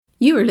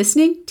You are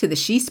listening to the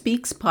She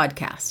Speaks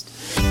podcast.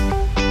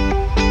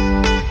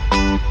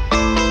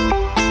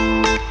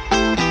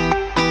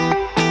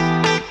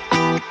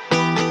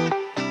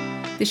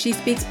 The She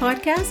Speaks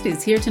podcast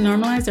is here to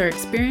normalize our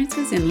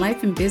experiences in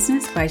life and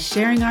business by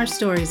sharing our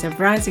stories of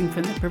rising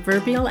from the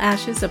proverbial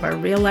ashes of our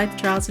real-life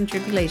trials and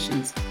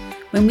tribulations.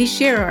 When we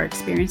share our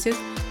experiences,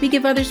 we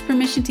give others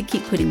permission to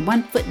keep putting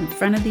one foot in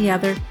front of the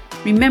other,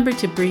 remember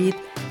to breathe,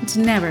 and to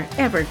never,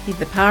 ever leave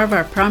the power of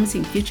our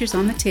promising futures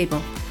on the table.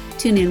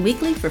 Tune in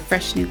weekly for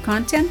fresh new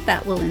content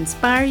that will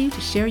inspire you to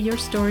share your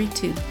story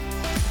too.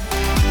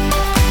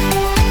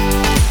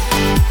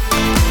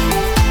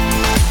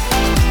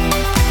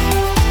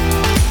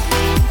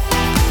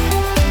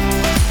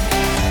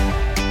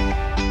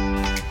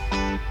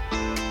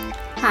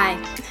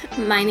 Hi,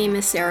 my name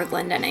is Sarah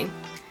Glendenning.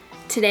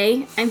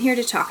 Today, I'm here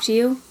to talk to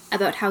you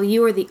about how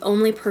you are the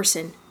only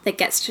person that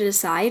gets to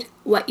decide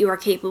what you are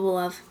capable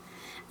of,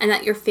 and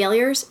that your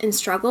failures and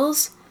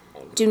struggles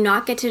do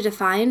not get to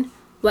define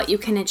what you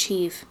can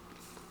achieve.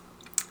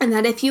 And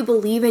that if you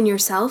believe in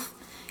yourself,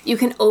 you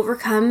can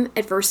overcome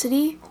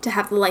adversity to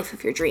have the life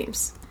of your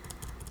dreams.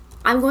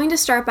 I'm going to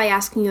start by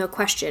asking you a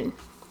question.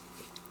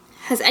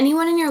 Has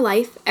anyone in your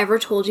life ever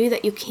told you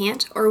that you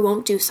can't or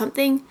won't do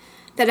something,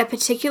 that a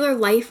particular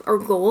life or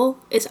goal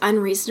is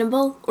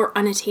unreasonable or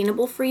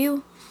unattainable for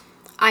you?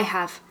 I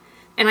have,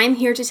 and I'm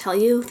here to tell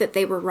you that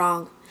they were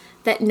wrong,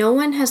 that no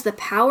one has the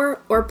power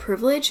or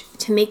privilege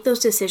to make those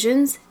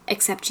decisions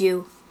except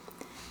you.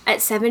 At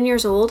 7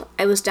 years old,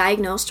 I was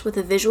diagnosed with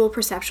a visual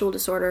perceptual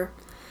disorder,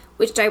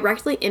 which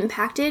directly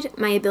impacted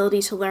my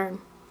ability to learn.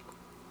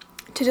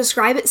 To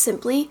describe it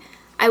simply,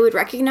 I would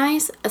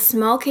recognize a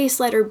small case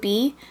letter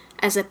B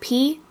as a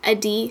P, a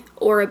D,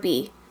 or a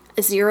B.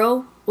 A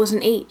 0 was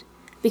an 8,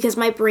 because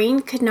my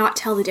brain could not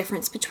tell the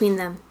difference between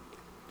them.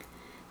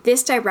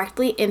 This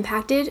directly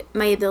impacted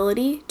my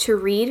ability to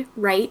read,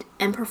 write,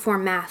 and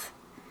perform math.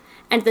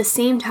 And at the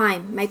same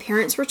time, my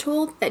parents were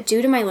told that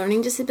due to my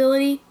learning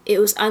disability, it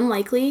was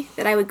unlikely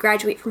that I would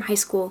graduate from high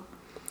school,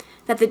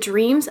 that the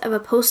dreams of a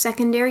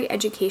post-secondary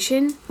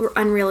education were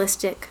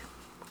unrealistic.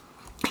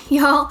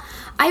 Y'all,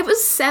 I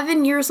was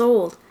 7 years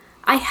old.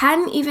 I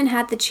hadn't even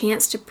had the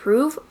chance to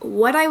prove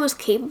what I was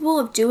capable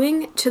of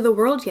doing to the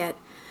world yet.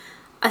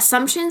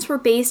 Assumptions were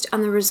based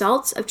on the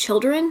results of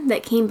children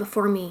that came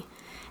before me,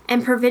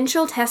 and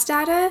provincial test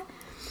data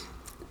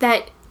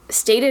that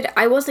stated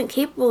I wasn't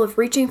capable of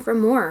reaching for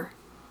more.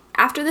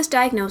 After this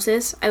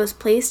diagnosis, I was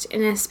placed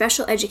in a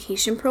special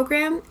education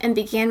program and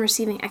began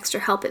receiving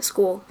extra help at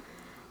school.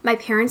 My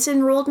parents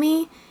enrolled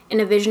me in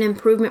a vision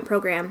improvement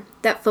program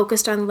that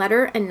focused on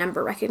letter and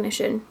number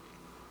recognition.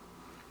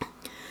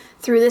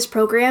 Through this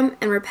program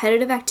and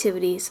repetitive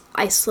activities,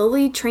 I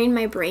slowly trained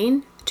my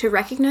brain to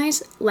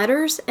recognize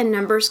letters and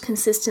numbers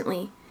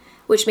consistently,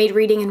 which made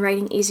reading and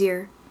writing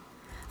easier.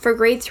 For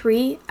grade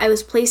 3, I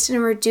was placed in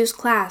a reduced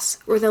class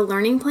where the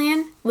learning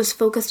plan was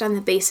focused on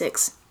the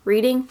basics,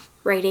 reading,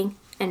 writing,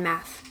 and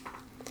math.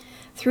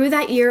 Through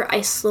that year,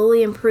 I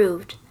slowly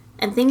improved,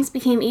 and things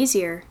became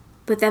easier,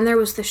 but then there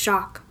was the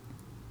shock.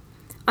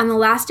 On the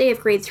last day of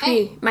grade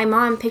 3, my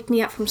mom picked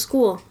me up from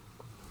school.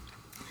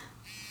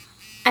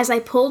 As I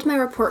pulled my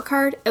report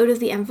card out of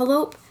the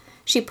envelope,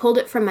 she pulled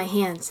it from my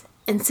hands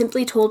and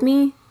simply told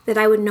me that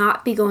I would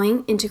not be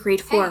going into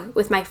grade 4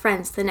 with my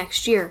friends the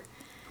next year,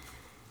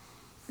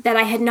 that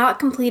I had not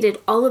completed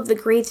all of the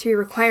grade 3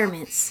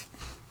 requirements.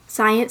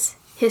 Science,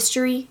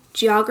 history,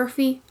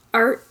 geography,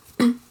 art,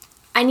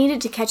 I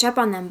needed to catch up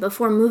on them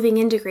before moving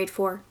into grade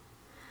 4.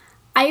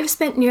 I have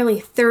spent nearly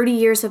 30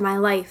 years of my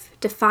life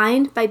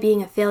defined by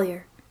being a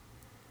failure,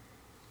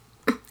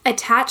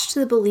 attached to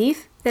the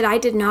belief that I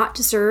did not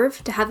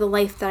deserve to have the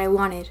life that I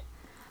wanted,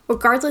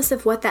 regardless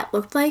of what that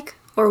looked like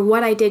or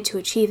what I did to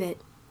achieve it,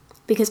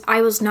 because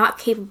I was not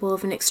capable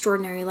of an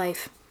extraordinary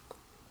life.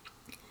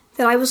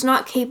 That I was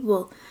not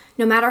capable,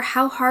 no matter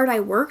how hard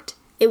I worked,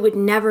 it would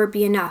never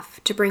be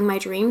enough to bring my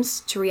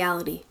dreams to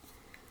reality.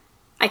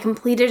 I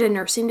completed a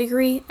nursing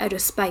degree out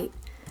of spite,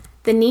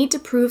 the need to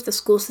prove the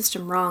school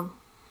system wrong,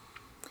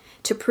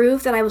 to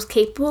prove that I was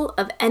capable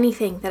of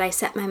anything that I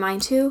set my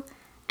mind to,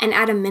 and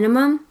at a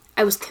minimum,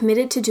 I was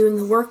committed to doing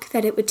the work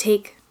that it would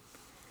take.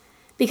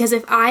 Because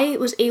if I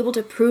was able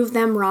to prove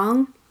them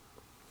wrong,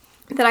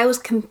 that I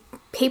was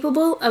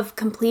capable of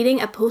completing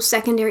a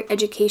post-secondary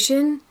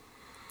education,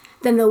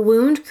 then the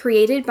wound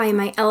created by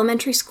my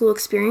elementary school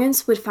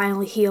experience would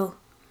finally heal.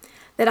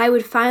 That I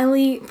would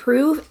finally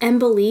prove and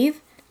believe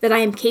that I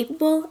am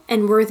capable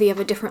and worthy of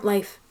a different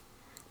life.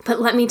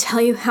 But let me tell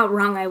you how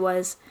wrong I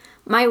was.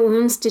 My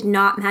wounds did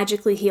not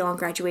magically heal on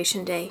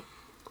graduation day.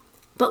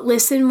 But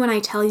listen when I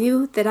tell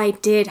you that I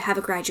did have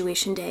a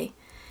graduation day,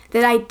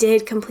 that I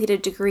did complete a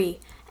degree,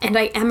 and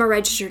I am a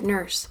registered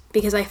nurse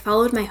because I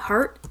followed my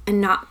heart and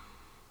not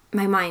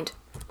my mind.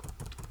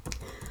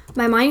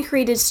 My mind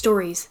created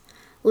stories,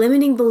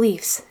 limiting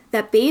beliefs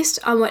that based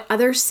on what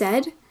others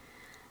said,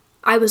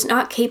 I was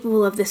not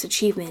capable of this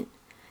achievement,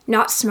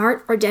 not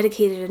smart or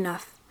dedicated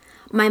enough.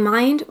 My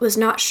mind was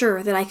not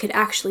sure that I could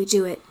actually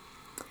do it,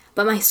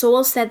 but my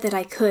soul said that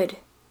I could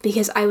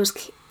because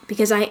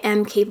because I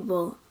am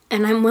capable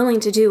and I'm willing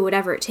to do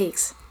whatever it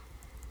takes.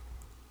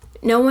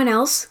 No one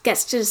else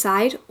gets to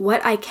decide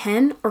what I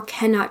can or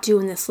cannot do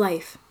in this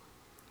life.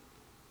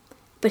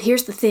 But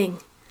here's the thing.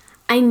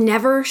 I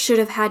never should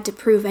have had to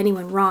prove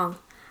anyone wrong.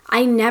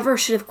 I never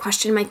should have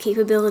questioned my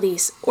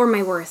capabilities or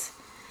my worth,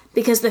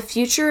 because the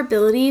future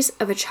abilities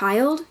of a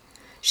child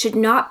should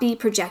not be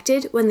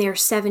projected when they are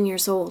 7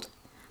 years old,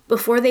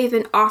 before they've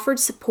been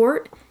offered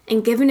support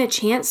and given a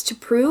chance to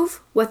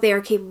prove what they are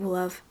capable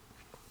of.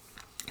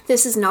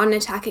 This is not an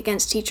attack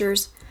against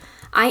teachers.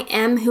 I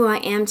am who I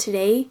am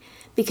today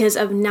because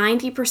of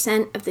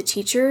 90% of the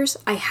teachers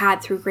I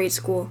had through grade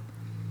school,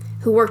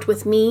 who worked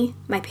with me,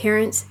 my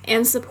parents,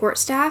 and support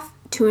staff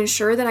to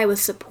ensure that I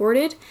was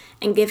supported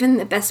and given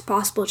the best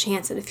possible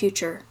chance at a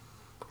future.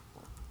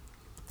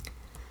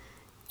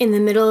 In the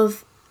middle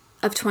of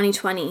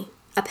 2020,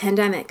 a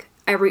pandemic,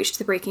 I reached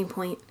the breaking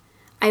point.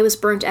 I was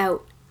burnt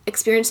out,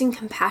 experiencing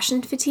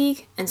compassion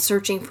fatigue and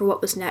searching for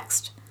what was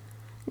next.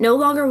 No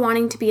longer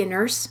wanting to be a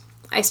nurse,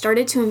 I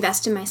started to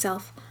invest in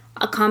myself,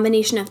 a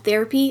combination of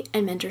therapy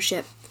and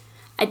mentorship,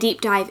 a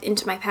deep dive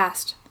into my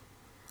past.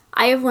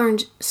 I have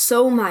learned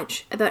so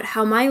much about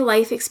how my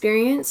life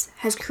experience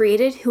has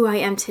created who I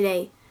am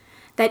today,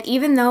 that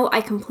even though I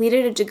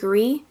completed a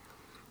degree,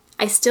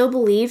 I still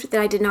believed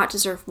that I did not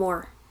deserve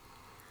more.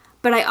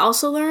 But I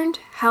also learned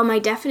how my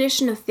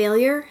definition of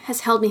failure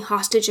has held me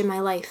hostage in my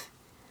life.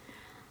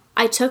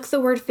 I took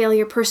the word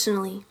failure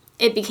personally.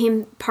 It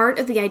became part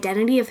of the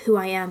identity of who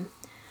I am.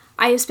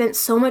 I have spent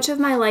so much of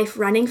my life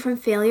running from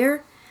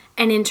failure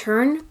and in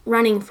turn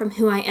running from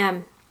who I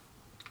am.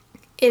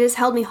 It has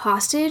held me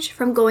hostage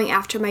from going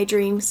after my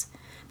dreams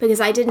because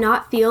I did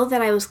not feel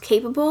that I was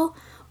capable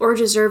or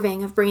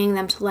deserving of bringing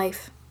them to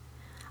life.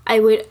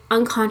 I would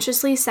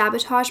unconsciously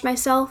sabotage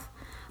myself,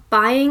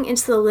 buying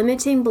into the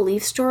limiting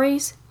belief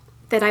stories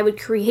that I would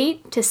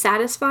create to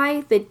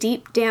satisfy the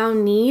deep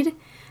down need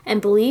and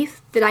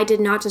belief that I did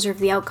not deserve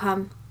the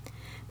outcome,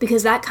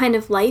 because that kind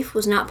of life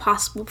was not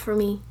possible for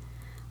me.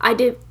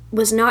 I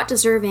was not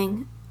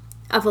deserving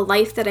of a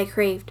life that I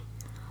craved,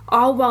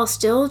 all while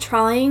still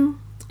trying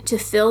to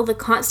fill the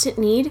constant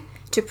need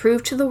to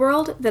prove to the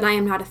world that I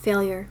am not a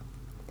failure.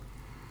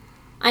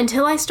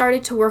 Until I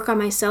started to work on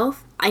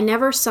myself, I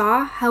never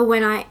saw how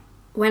when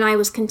I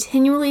was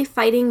continually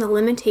fighting the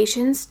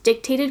limitations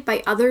dictated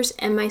by others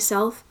and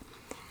myself,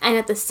 and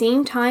at the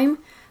same time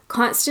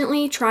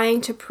constantly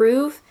trying to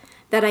prove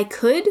that I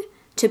could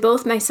to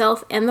both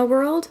myself and the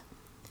world,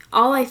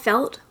 all I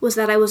felt was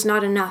that I was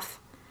not enough.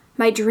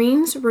 My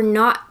dreams were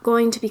not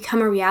going to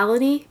become a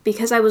reality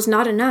because I was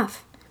not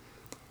enough.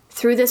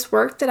 Through this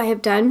work that I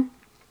have done,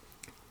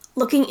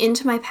 looking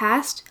into my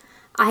past,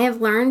 I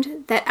have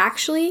learned that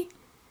actually,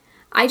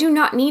 I do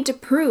not need to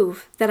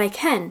prove that I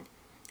can,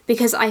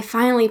 because I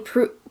finally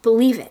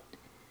believe it.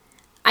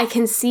 I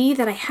can see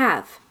that I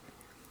have.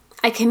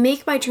 I can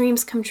make my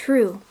dreams come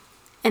true,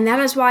 and that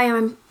is why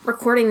I'm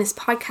recording this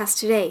podcast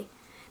today,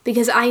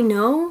 because I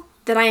know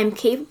that I am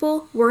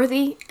capable,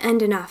 worthy,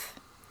 and enough.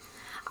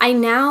 I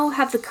now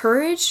have the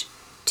courage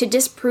to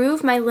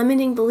disprove my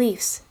limiting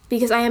beliefs,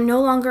 because I am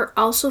no longer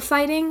also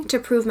fighting to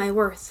prove my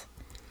worth.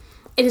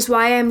 It is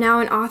why I am now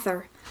an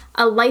author,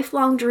 a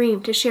lifelong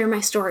dream to share my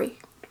story.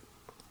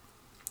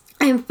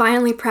 I am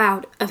finally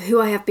proud of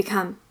who I have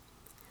become.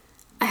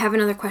 I have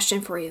another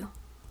question for you.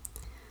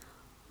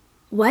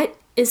 What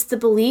is the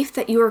belief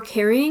that you are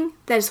carrying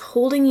that is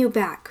holding you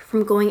back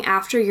from going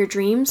after your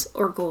dreams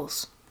or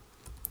goals?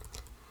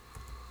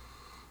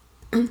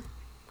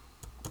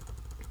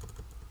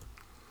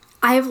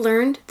 I have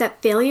learned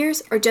that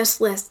failures are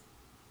just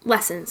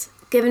lessons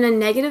given a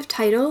negative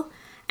title,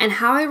 and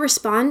how I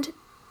respond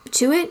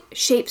to it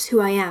shapes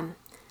who I am.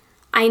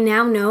 I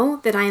now know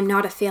that I am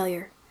not a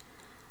failure.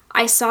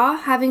 I saw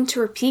having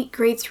to repeat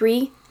grade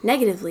 3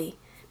 negatively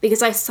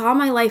because I saw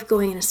my life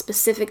going in a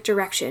specific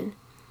direction,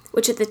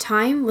 which at the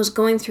time was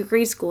going through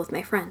grade school with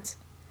my friends.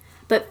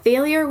 But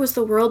failure was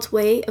the world's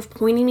way of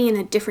pointing me in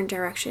a different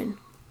direction.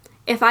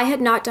 If I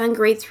had not done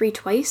grade 3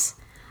 twice,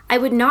 I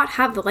would not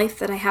have the life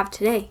that I have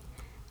today.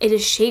 It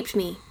has shaped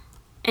me,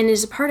 and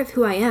is a part of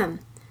who I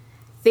am.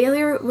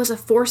 Failure was a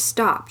force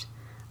stopped,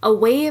 a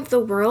way of the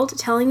world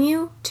telling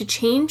you to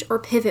change or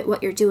pivot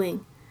what you're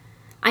doing.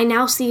 I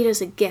now see it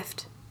as a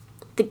gift,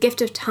 the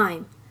gift of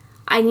time.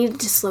 I needed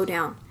to slow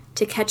down,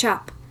 to catch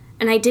up,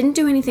 and I didn't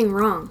do anything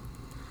wrong.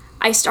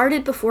 I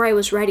started before I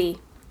was ready,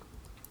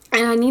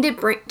 and I needed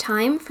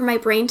time for my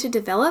brain to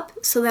develop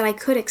so that I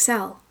could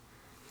excel.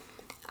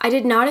 I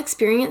did not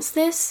experience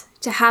this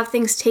to have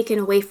things taken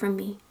away from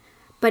me,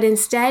 but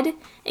instead,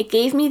 it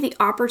gave me the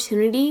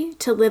opportunity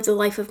to live the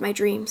life of my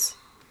dreams.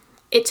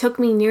 It took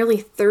me nearly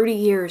 30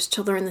 years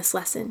to learn this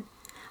lesson,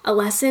 a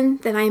lesson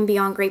that I am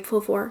beyond grateful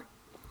for.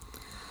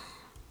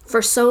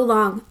 For so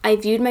long, I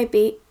viewed my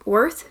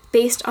worth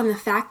based on the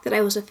fact that I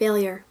was a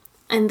failure,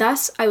 and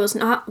thus I was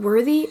not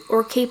worthy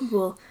or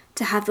capable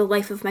to have the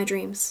life of my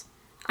dreams.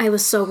 I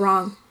was so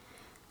wrong.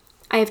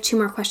 I have 2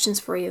 more questions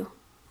for you.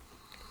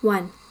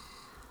 1.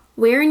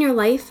 Where in your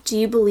life do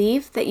you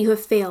believe that you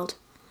have failed,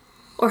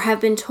 or have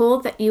been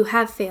told that you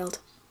have failed?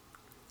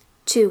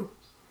 2.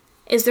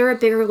 Is there a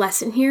bigger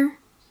lesson here?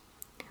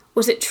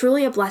 Was it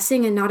truly a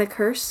blessing and not a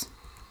curse?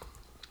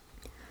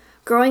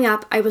 Growing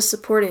up, I was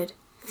supported.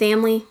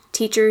 Family,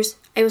 teachers,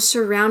 I was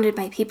surrounded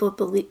by people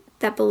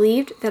that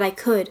believed that I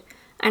could,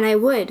 and I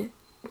would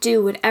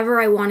do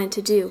whatever I wanted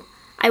to do.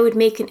 I would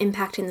make an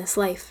impact in this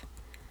life.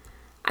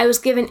 I was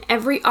given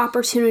every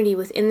opportunity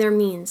within their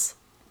means,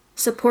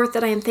 support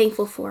that I am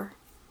thankful for.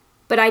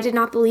 But I did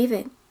not believe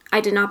it. I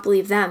did not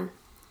believe them.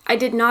 I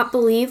did not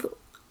believe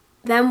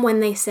them when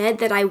they said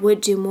that I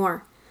would do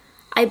more.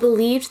 I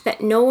believed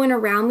that no one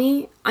around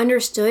me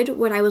understood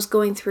what I was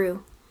going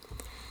through.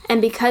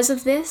 And because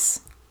of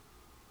this,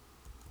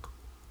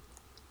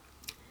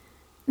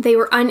 they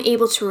were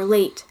unable to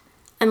relate,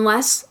 and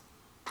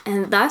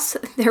thus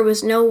there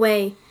was no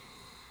way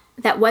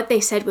that what they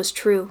said was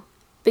true.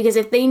 Because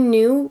if they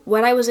knew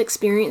what I was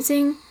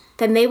experiencing,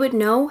 then they would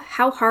know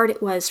how hard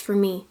it was for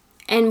me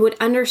and would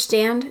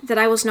understand that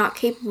I was not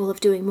capable of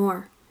doing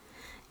more.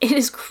 It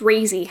is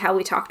crazy how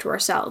we talk to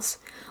ourselves,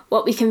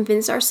 what we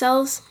convince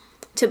ourselves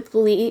to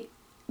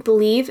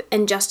believe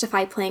and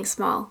justify playing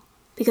small.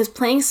 Because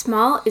playing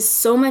small is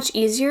so much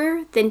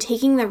easier than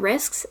taking the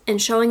risks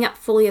and showing up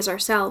fully as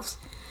ourselves.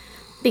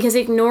 Because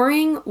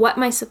ignoring what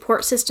my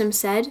support system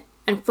said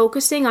and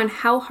focusing on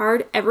how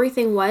hard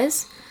everything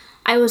was,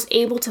 I was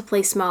able to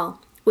play small,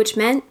 which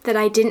meant that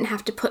I didn't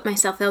have to put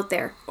myself out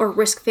there or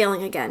risk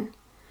failing again.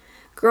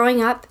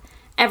 Growing up,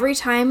 every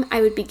time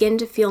I would begin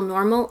to feel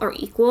normal or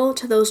equal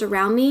to those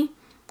around me,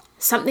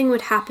 something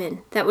would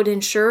happen that would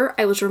ensure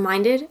I was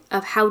reminded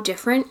of how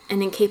different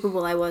and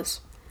incapable I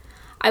was.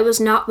 I was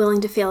not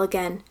willing to fail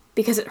again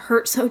because it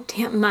hurt so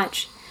damn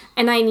much,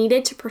 and I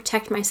needed to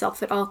protect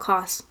myself at all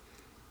costs.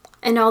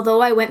 And although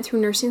I went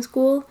through nursing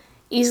school,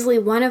 easily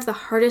one of the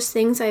hardest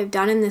things I have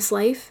done in this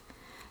life,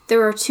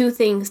 there are 2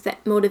 things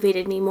that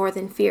motivated me more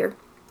than fear.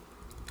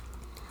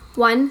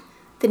 1,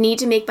 the need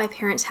to make my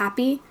parents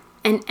happy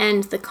and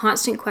end the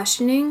constant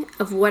questioning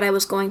of what I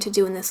was going to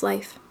do in this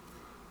life.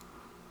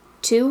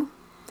 2,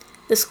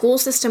 the school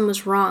system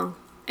was wrong,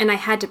 and I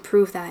had to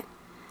prove that.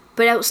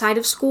 But outside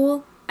of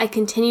school, I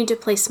continued to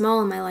play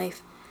small in my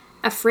life,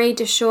 afraid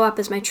to show up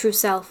as my true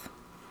self.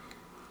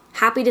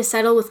 Happy to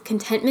settle with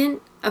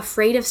contentment,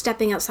 afraid of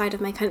stepping outside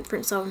of my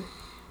comfort zone.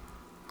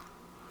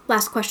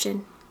 Last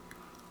question.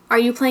 Are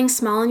you playing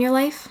small in your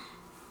life?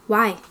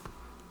 Why?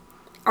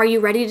 Are you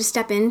ready to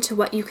step into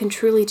what you can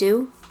truly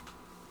do?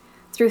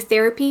 Through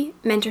therapy,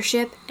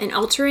 mentorship, and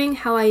altering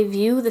how I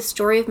view the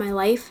story of my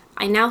life,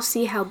 I now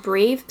see how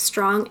brave,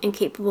 strong, and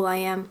capable I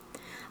am.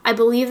 I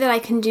believe that I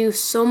can do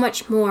so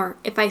much more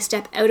if I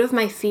step out of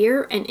my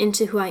fear and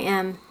into who I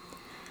am.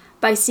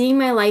 By seeing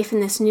my life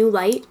in this new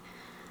light,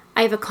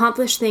 I have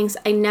accomplished things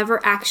I never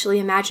actually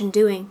imagined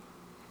doing,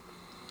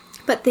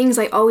 but things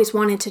I always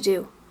wanted to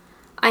do.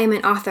 I am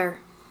an author,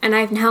 and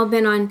I've now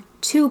been on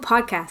 2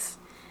 podcasts.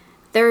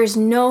 There is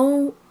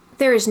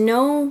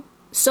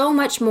so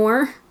much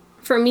more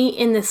for me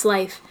in this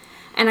life,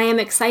 and I am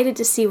excited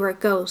to see where it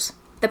goes.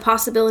 The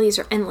possibilities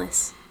are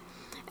endless.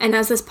 And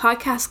as this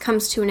podcast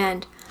comes to an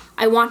end,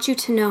 I want you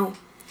to know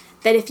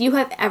that if you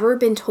have ever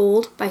been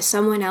told by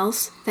someone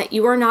else that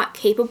you are not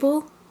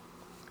capable,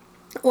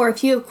 or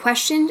if you have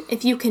questioned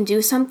if you can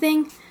do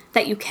something,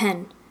 that you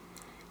can.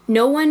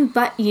 No one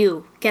but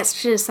you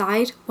gets to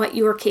decide what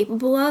you are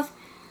capable of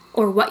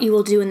or what you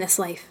will do in this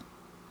life.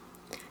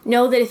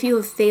 Know that if you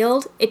have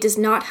failed, it does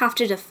not have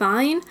to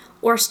define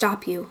or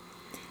stop you.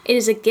 It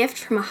is a gift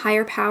from a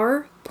higher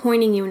power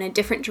pointing you in a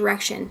different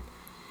direction.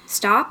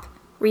 Stop,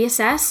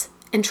 reassess,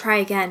 and try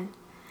again.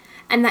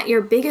 And that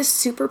your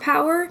biggest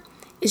superpower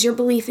is your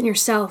belief in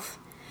yourself.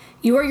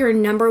 You are your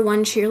number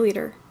 1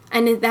 cheerleader.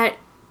 And that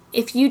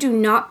if you do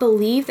not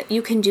believe that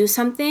you can do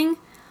something,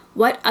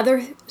 what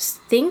others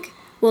think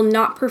will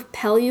not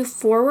propel you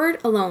forward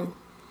alone.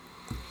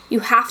 You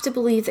have to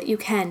believe that you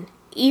can,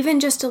 even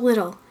just a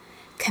little.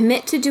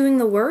 Commit to doing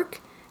the work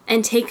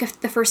and take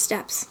the first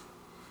steps.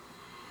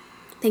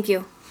 Thank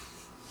you.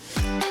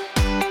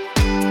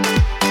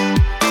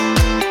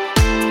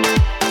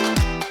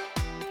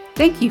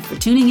 Thank you for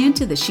tuning in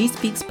to the She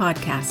Speaks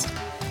podcast.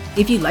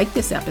 If you like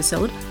this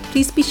episode,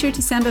 please be sure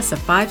to send us a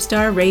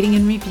 5-star rating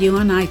and review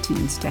on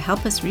iTunes to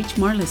help us reach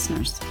more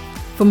listeners.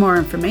 For more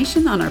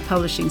information on our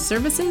publishing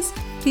services,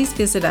 please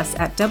visit us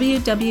at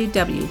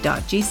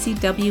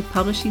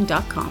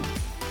www.gcwpublishing.com.